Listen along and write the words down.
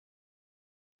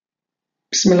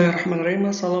Bismillahirrahmanirrahim.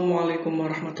 Assalamualaikum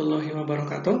warahmatullahi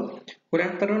wabarakatuh. Good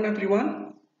afternoon,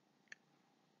 everyone.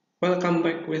 Welcome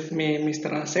back with me,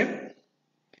 Mr. Asep.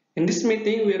 In this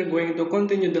meeting, we are going to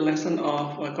continue the lesson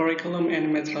of Curriculum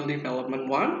and Material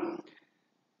Development 1.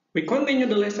 We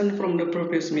continue the lesson from the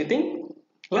previous meeting.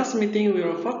 Last meeting, we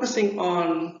were focusing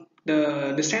on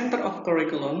the center of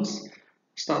curriculums,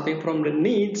 starting from the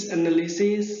needs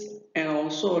analysis and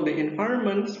also the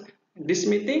environment. This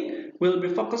meeting, we'll be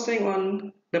focusing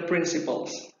on the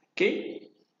principles.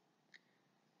 Okay?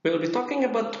 We'll be talking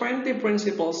about 20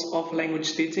 principles of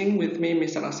language teaching with me,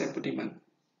 Mr. Asep Budiman.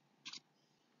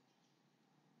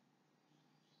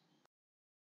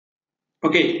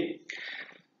 Okay,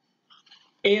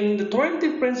 in the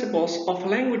 20 principles of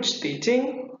language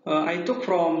teaching, I took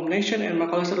from Nation and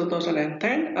Macalister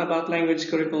 2010 about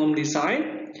language curriculum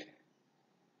design.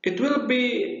 It will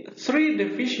be 3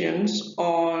 divisions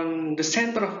on the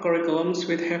center of curriculums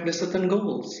which have the certain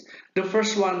goals. The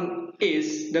first one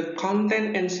is the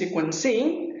content and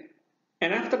sequencing.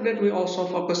 And after that, we also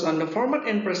focus on the format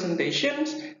and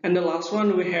presentations. And the last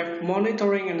one, we have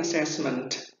monitoring and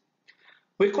assessment.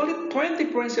 We call it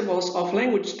 20 principles of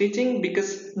language teaching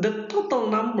because the total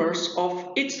numbers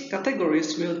of each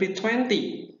categories will be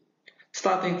 20.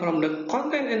 Starting from the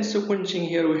content and sequencing,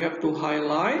 here we have to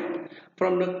highlight.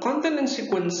 From the content and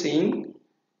sequencing,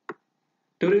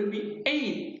 there will be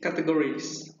 8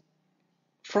 categories.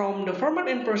 From the format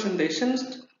and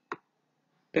presentations,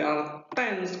 there are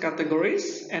 10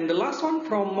 categories. And the last one,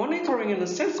 from monitoring and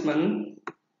assessment,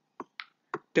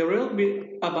 there will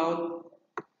be about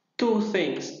 2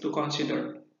 things to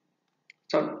consider.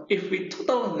 So if we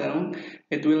total them,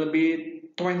 it will be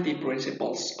 20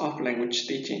 principles of language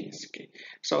teaching. Okay.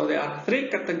 So there are 3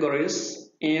 categories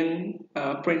in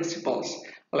principles.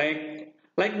 Like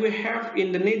we have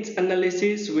in the needs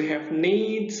analysis, we have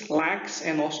needs, lacks,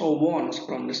 and also wants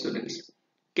from the students.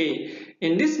 Okay.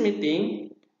 In this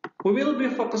meeting, we will be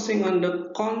focusing on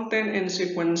the content and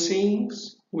sequencing,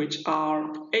 which are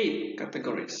 8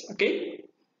 categories. Okay.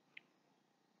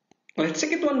 Let's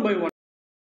check it one by one.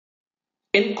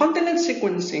 In content and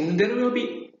sequencing, there will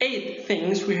be 8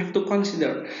 things we have to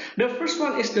consider. The first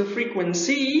one is the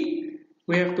frequency.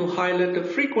 We have to highlight the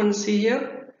frequency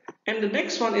here. And the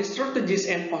next one is strategies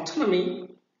and autonomy,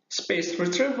 space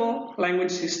retrieval,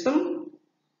 language system,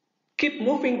 keep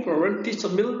moving forward,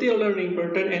 teachability, learning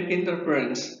pattern, and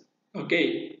interference.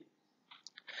 Okay.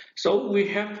 So we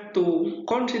have to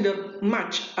consider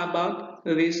much about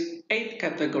these 8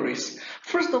 categories.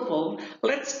 First of all,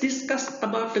 let's discuss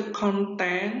about the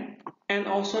content and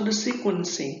also the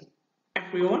sequencing.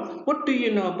 Everyone, what do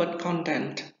you know about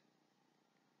content?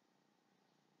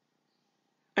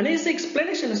 An easy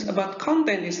explanation about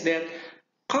content is that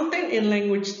content in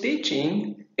language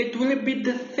teaching, it will be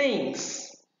the things.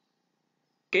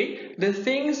 Okay, the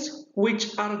things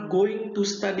which are going to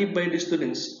study by the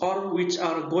students or which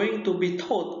are going to be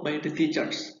taught by the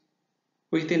teachers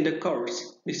within the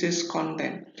course. This is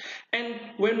content. And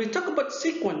when we talk about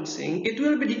sequencing, it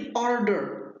will be the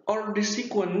order or the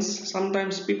sequence.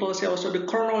 Sometimes people say also the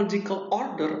chronological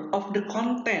order of the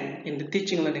content in the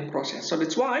teaching learning process. So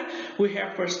that's why we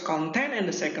have first content and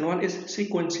the second one is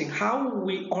sequencing. How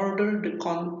we order the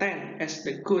content as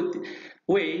the good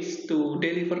ways to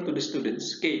deliver to the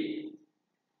students. Okay.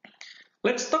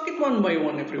 Let's talk it one by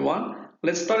one, everyone.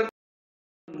 Let's start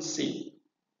and see.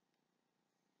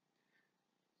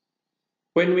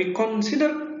 When we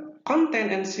consider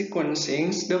content and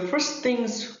sequencing, the first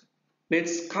things that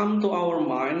come to our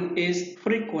mind is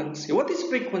frequency. What is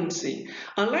frequency?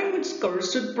 A language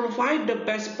course should provide the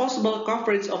best possible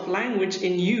coverage of language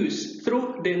in use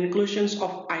through the inclusions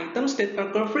of items that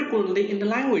occur frequently in the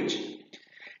language.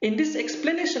 In this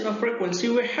explanation of frequency,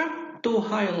 we have to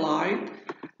highlight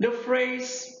the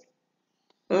phrase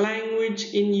language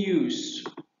in use.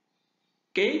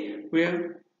 Okay, we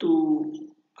have to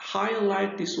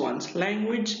highlight these ones.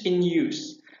 Language in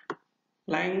use.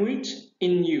 Language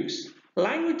in use.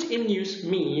 Language in use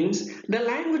means the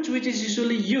language which is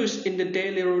usually used in the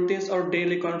daily routines or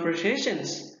daily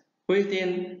conversations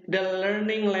within the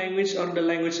learning language or the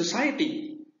language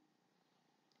society.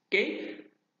 Okay,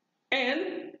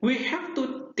 and we have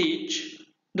to teach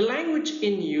the language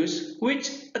in use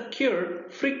which occur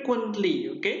frequently.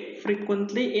 Okay,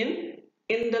 frequently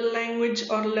in the language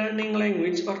or learning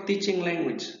language or teaching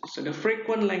language. So the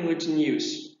frequent language in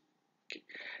use.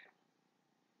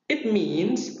 It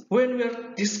means when we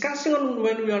are discussing or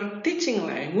when we are teaching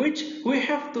language, we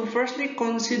have to firstly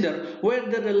consider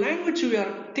whether the language we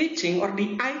are teaching or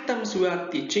the items we are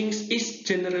teaching is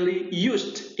generally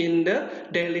used in the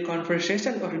daily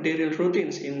conversation or daily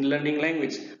routines in learning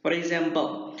language. For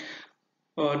example,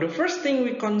 The first thing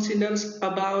we consider is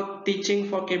about teaching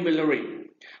vocabulary.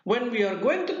 When we are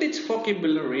going to teach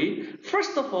vocabulary,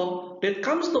 first of all, that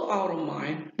comes to our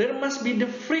mind, there must be the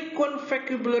frequent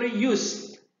vocabulary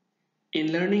used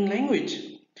in learning language.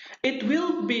 It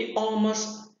will be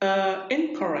almost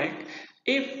incorrect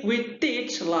if we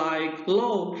teach like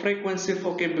low frequency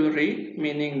vocabulary,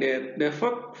 meaning that the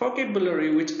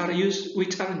vocabulary which are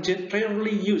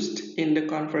rarely used in the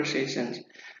conversations,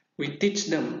 we teach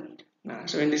them.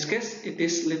 So in this case, it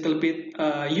is little bit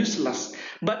useless.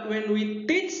 But when we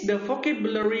teach the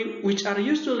vocabulary which are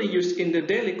usually used in the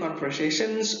daily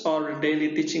conversations or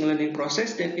daily teaching learning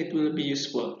process, then it will be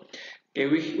useful. Okay,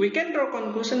 we can draw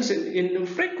conclusions in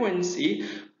frequency.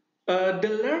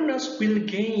 The learners will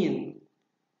gain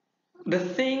the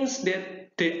things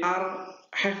that they are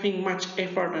having much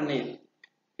effort on it.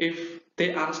 If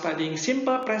they are studying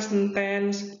simple present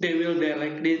tense, they will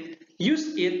directly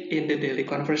use it in the daily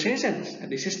conversations.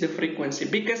 This is the frequency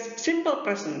because simple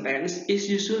present tense is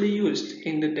usually used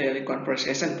in the daily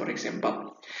conversation, for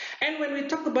example. And when we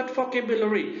talk about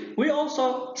vocabulary, we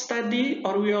also study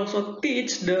or we also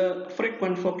teach the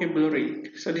frequent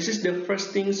vocabulary. So this is the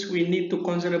first things we need to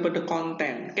consider about the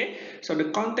content. Okay, so the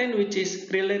content which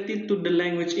is related to the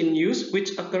language in use,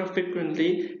 which occur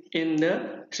frequently in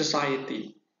the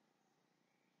society.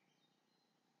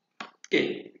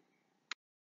 Okay,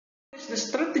 the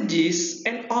strategies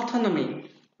and autonomy.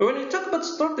 When we talk about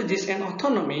strategies and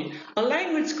autonomy, a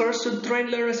language course should train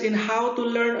learners in how to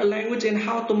learn a language and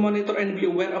how to monitor and be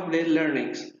aware of their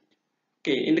learnings.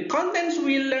 Okay, in the contents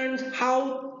we learn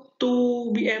how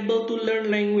to be able to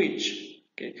learn language.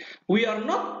 Okay, we are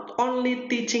not only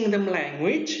teaching them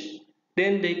language,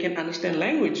 then they can understand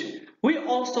language. We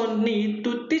also need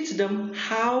to teach them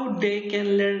how they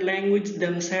can learn language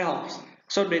themselves.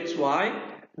 So that's why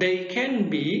they can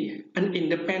be an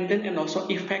independent and also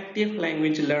effective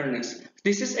language learners.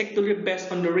 This is actually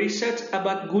based on the research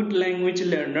about good language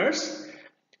learners.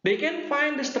 They can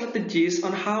find the strategies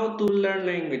on how to learn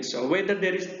language. So whether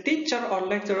there is teacher or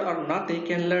lecturer or not, they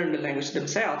can learn the language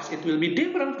themselves. It will be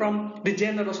different from the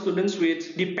general students,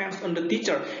 which depends on the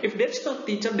teacher. If there is no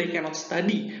teacher, they cannot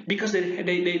study because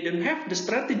they don't have the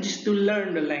strategies to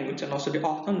learn the language and also the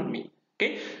autonomy.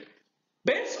 Okay.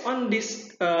 Based on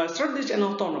this strategy and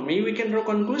autonomy, we can draw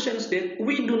conclusions that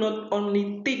we do not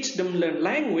only teach them learn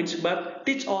language, but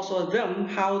teach also them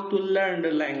how to learn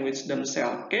the language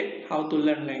themselves. Okay, how to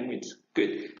learn language.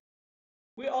 Good.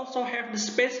 We also have the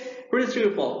space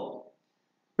retrieval.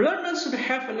 Learners should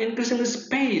have an increasingly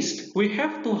spaced. We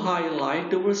have to highlight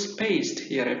the word spaced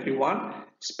here, everyone.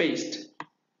 Spaced.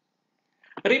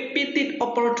 Repeated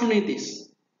opportunities.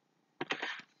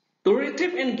 To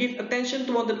retrieve and give attention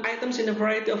to wanted items in a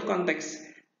variety of contexts.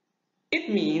 It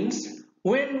means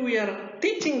when we are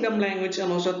teaching them language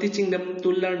and also teaching them to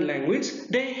learn language,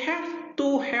 they have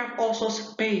to have also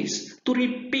space to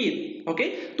repeat,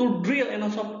 okay, to drill and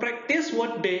also practice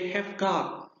what they have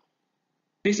got.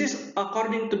 This is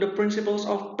according to the principles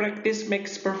of practice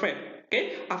makes perfect.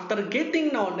 Okay, after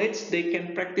getting knowledge, they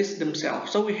can practice themselves.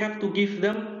 So we have to give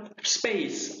them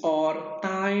space or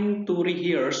time to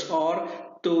rehearse or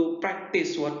to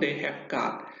practice what they have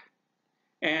got.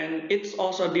 And it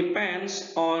also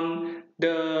depends on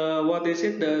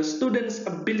the student's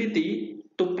ability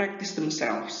to practice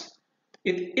themselves.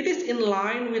 It is in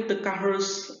line with the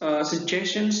Kahur's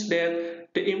suggestions that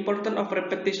the importance of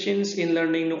repetitions in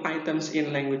learning new items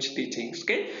in language teachings.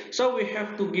 Okay, so we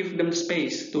have to give them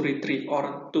space to retrieve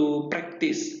or to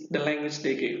practice the language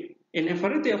they give in a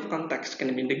variety of contexts.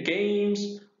 Can be in the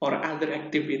games or other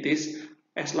activities,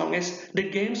 as long as the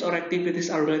games or activities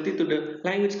are related to the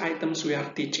language items we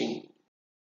are teaching.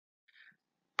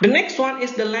 The next one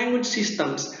is the language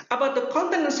systems. About the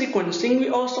content and sequencing, we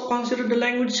also consider the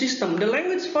language system. The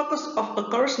language focus of a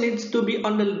course needs to be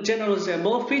on the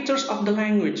generalizable features of the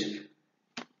language.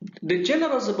 The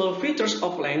generalizable features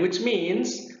of language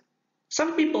means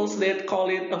some people that call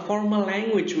it a formal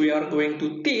language we are going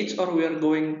to teach or we are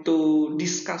going to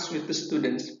discuss with the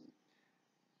students.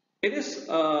 It is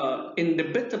in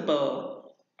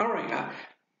debatable area,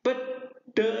 but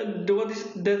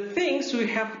the things we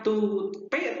have to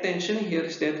pay attention here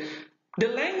is that the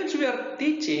language we are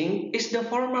teaching is the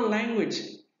formal language.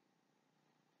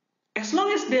 As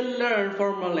long as they learn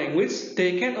formal language,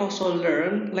 they can also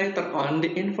learn later on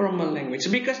the informal language,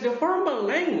 because the formal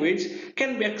language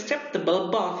can be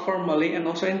acceptable both formally and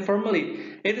also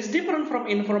informally. It is different from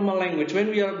informal language. When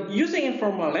we are using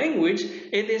informal language,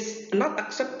 it is not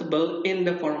acceptable in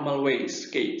the formal ways.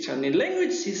 Okay, so in the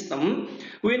language system,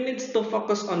 we need to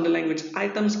focus on the language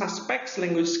items, aspects,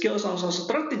 language skills, also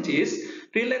strategies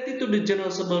related to the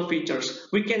generalizable features.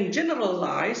 We can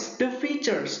generalize the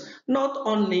features not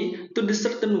only to the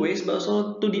certain ways but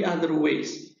also to the other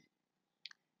ways.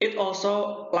 It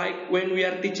also like when we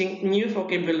are teaching new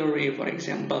vocabulary, for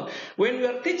example. When we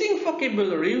are teaching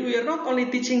vocabulary, we are not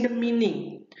only teaching the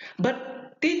meaning,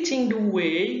 but teaching the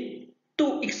way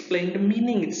to explain the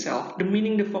meaning itself, the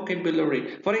meaning, the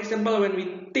vocabulary. For example, when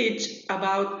we teach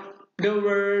about the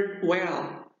word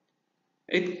well,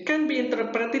 it can be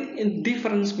interpreted in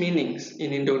different meanings.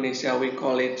 In Indonesia, we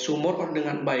call it sumur or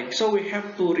dengan baik. So we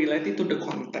have to relate it to the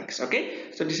context,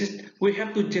 okay? So we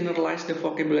have to generalize the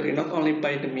vocabulary, not only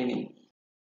by the meaning.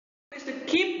 Is to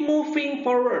keep moving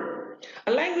forward.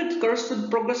 A language course should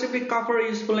progressively cover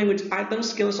useful language items,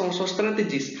 skills, and also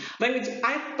strategies. Language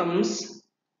items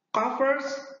covers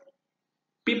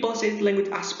people say language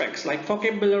aspects like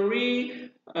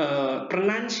vocabulary,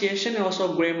 pronunciation, and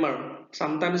also grammar.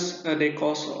 Sometimes they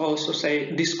also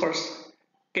say discourse.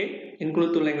 Okay,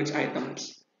 include two language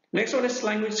items. Next one is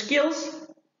language skills: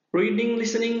 reading,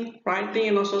 listening, writing,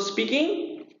 and also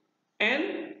speaking.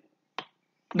 And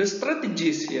the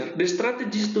strategies here, the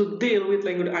strategies to deal with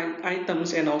language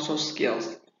items and also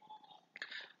skills.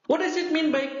 What does it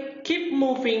mean by keep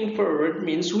moving forward?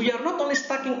 Means we are not only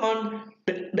stuck on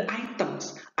the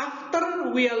items.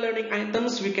 After we are learning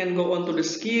items, we can go on to the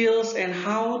skills and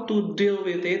how to deal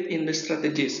with it in the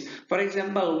strategies. For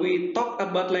example, we talk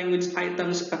about language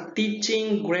items of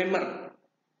teaching grammar.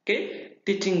 Okay,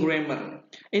 teaching grammar.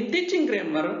 In teaching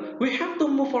grammar, we have to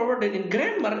move forward that in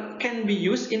grammar can be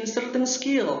used in certain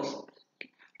skills.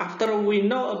 After we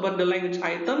know about the language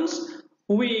items,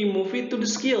 we move it to the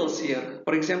skills here.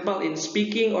 For example, in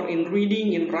speaking or in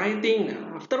reading, in writing.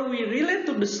 After we relate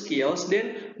to the skills,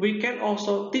 then we can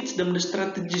also teach them the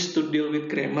strategies to deal with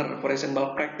grammar. For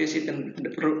example, practice it in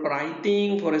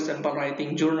writing, for example,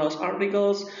 writing journals,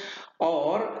 articles,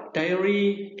 or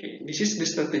diary. Okay, this is the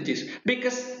strategies.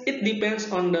 Because it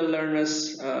depends on the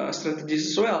learner's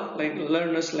strategies as well, like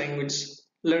learner's language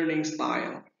learning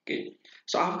style. Okay.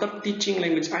 So after teaching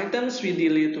language items, we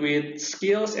deal it with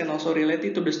skills and also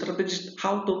related to the strategies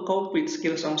how to cope with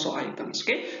skills also items.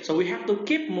 Okay, so we have to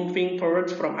keep moving forward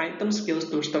from item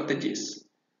skills to strategies.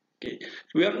 Okay,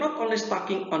 we are not only stuck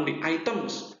on the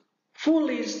items,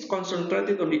 fully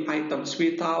concentrated on the items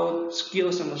without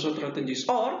skills and also strategies.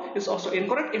 Or it's also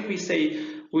incorrect if we say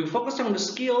we focus on the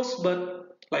skills but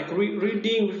like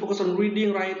reading, we focus on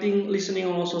reading, writing, listening,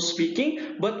 and also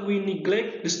speaking, but we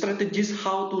neglect the strategies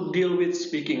how to deal with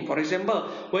speaking. For example,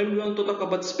 when we want to talk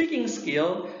about speaking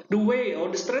skill, the way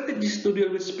or the strategies to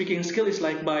deal with speaking skill is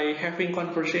like by having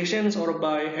conversations or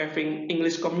by having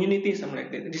English community, something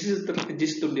like that. This is the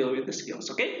strategies to deal with the skills,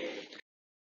 okay?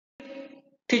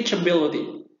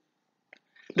 Teachability.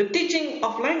 The teaching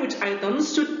of language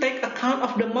items should take account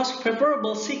of the most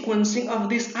favorable sequencing of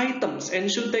these items and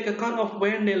should take account of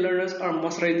when the learners are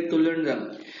most ready to learn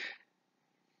them.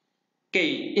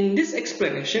 Okay, in these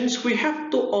explanations, we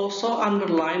have to also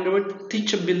underline the word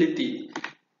teachability.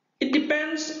 It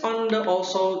depends on the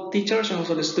also teachers and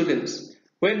also the students,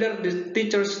 whether the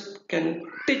teachers can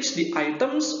teach the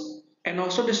items and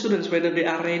also the students, whether they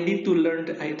are ready to learn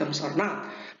the items or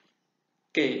not.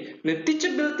 Okay, the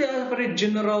teachability are very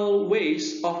general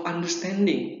ways of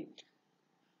understanding.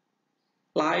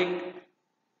 Like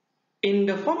in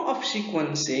the form of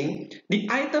sequencing, the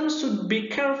items should be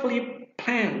carefully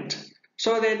planned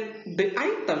so that the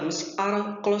items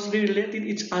are closely related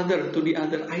each other to the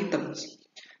other items.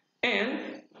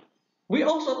 And we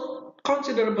also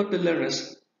consider about the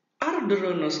learners. Are the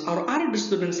learners or are the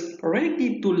students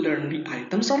ready to learn the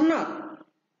items or not?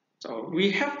 So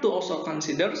we have to also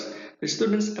consider the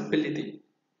student's ability.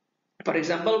 For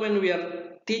example, when we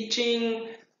are teaching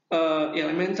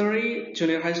elementary,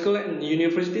 junior high school, and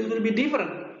university, it will be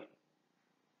different.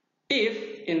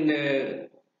 If in the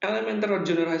elementary or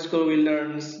junior high school we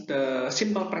learn the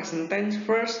simple present tense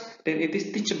first, then it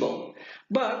is teachable.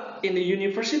 But in the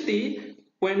university,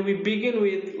 when we begin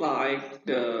with like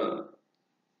for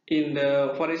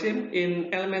example,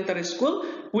 in elementary school,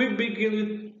 we begin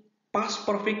with past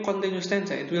perfect continuous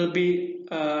tense. It will be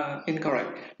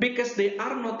incorrect because they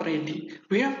are not ready.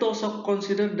 We have to also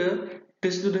consider the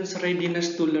students'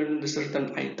 readiness to learn the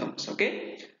certain items.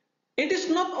 Okay, it is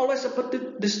not always about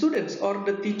the students or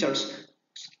the teachers.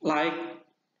 Like,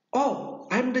 oh,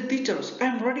 I'm the teachers.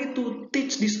 I'm ready to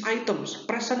teach these items.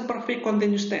 Present perfect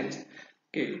continuous tense.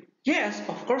 Okay. Yes,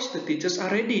 of course the teachers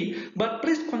are ready, but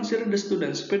please consider the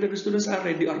students, whether the students are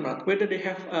ready or not, whether they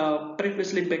have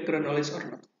previously background knowledge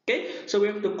or not. Okay, so we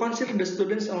have to consider the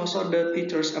students and also the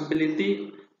teacher's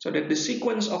ability so that the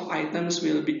sequence of items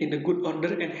will be in a good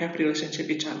order and have relationship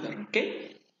with each other.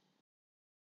 Okay.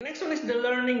 Next one is reduce the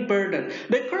learning burden.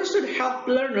 The course should help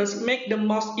learners make the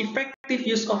most effective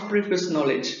use of previous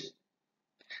knowledge.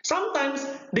 Sometimes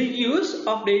the use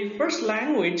of their first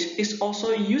language is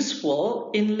also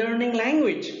useful in learning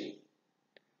language.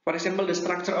 For example, the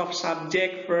structure of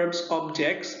subject, verbs,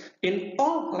 objects in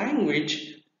all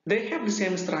language, they have the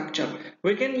same structure.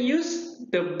 We can use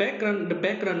the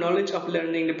background knowledge of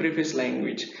learning the previous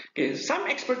language. Okay, some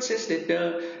experts say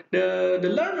that the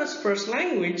learner's first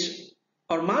language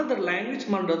or mother language,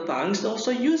 mother tongue is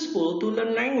also useful to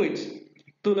learn language,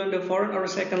 to learn the foreign or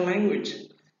second language.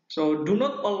 So do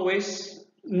not always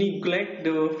neglect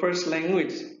the first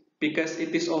language because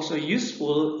it is also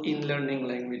useful in learning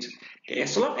language. Okay,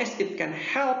 as long as it can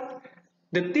help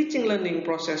the teaching learning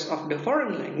process of the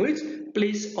foreign language,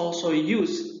 please also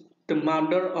use the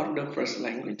mother or the first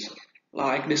language.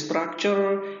 Like the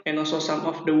structure and also some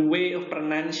of the way of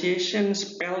pronunciation,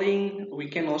 spelling, we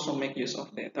can also make use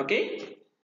of that, okay?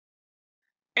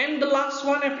 And the last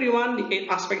one, everyone, the eighth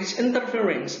aspect is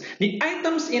interference. The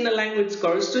items in a language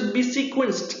course should be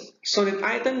sequenced so that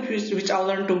items which are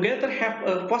learned together have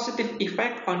a positive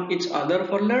effect on each other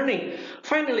for learning.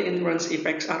 Finally, interference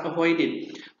effects are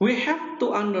avoided. We have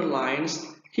to underline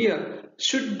here,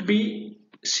 should be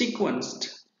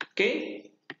sequenced.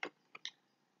 Okay?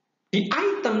 The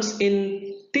items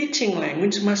in teaching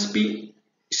language must be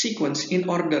sequenced in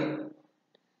order.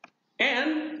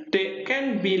 And they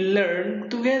can be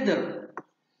learned together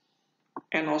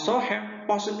and also have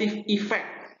positive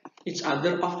effect each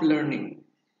other of learning.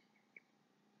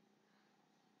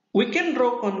 We can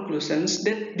draw conclusions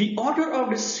that the order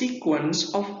of the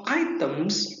sequence of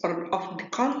items or of the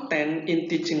content in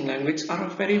teaching language are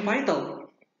very vital.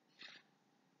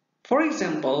 For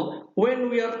example, when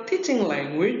we are teaching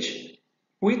language,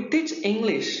 we teach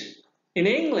English. In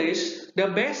English, the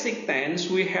basic tense,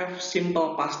 we have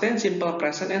simple past tense, simple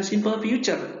present, and simple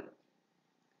future.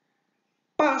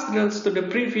 Past relates to the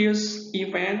previous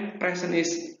event, present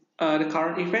is the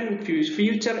current event,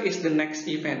 future is the next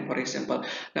event, for example.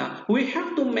 Now, we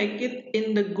have to make it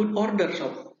in the good order.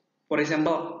 So, for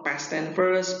example, past tense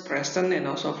first, present, and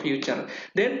also future.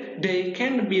 Then they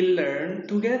can be learned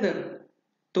together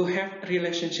to have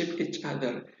relationship with each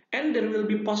other. And there will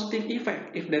be positive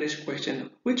effect if there is question.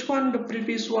 Which one the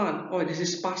previous one? Oh, this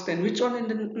is past tense. Which one is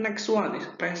the next one is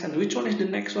present? Which one is the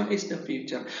next one is the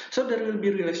future? So there will be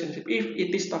relationship if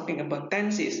it is talking about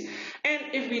tenses. And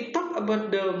if we talk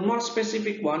about the more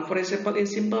specific one, for example, in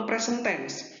simple present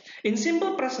tense. In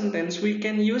simple present tense, we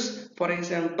can use, for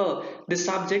example, the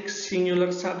subject,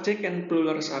 singular subject, and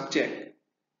plural subject.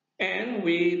 And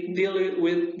we deal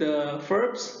with the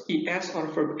verbs es or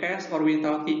verb s or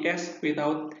without es,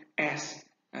 without s.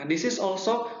 This is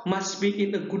also must be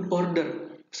in a good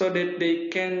order so that they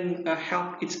can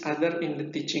help each other in the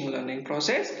teaching learning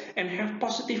process and have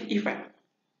positive effect.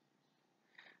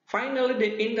 Finally,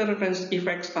 the interference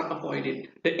effects are avoided.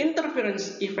 The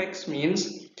interference effects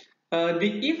means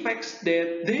the effects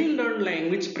that they learn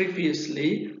language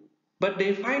previously, but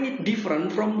they find it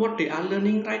different from what they are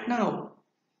learning right now.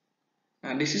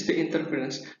 This is the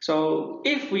interference. So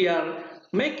if we are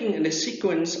making the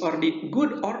sequence or the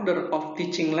good order of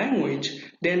teaching language,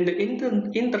 then the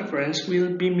interference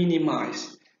will be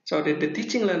minimized so that the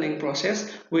teaching learning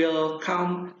process will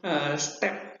come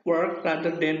stepward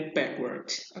rather than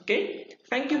backwards. Okay,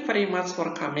 thank you very much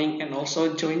for coming and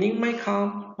also joining my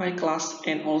class,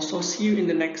 and also see you in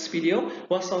the next video.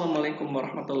 Wassalamualaikum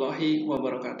warahmatullahi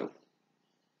wabarakatuh.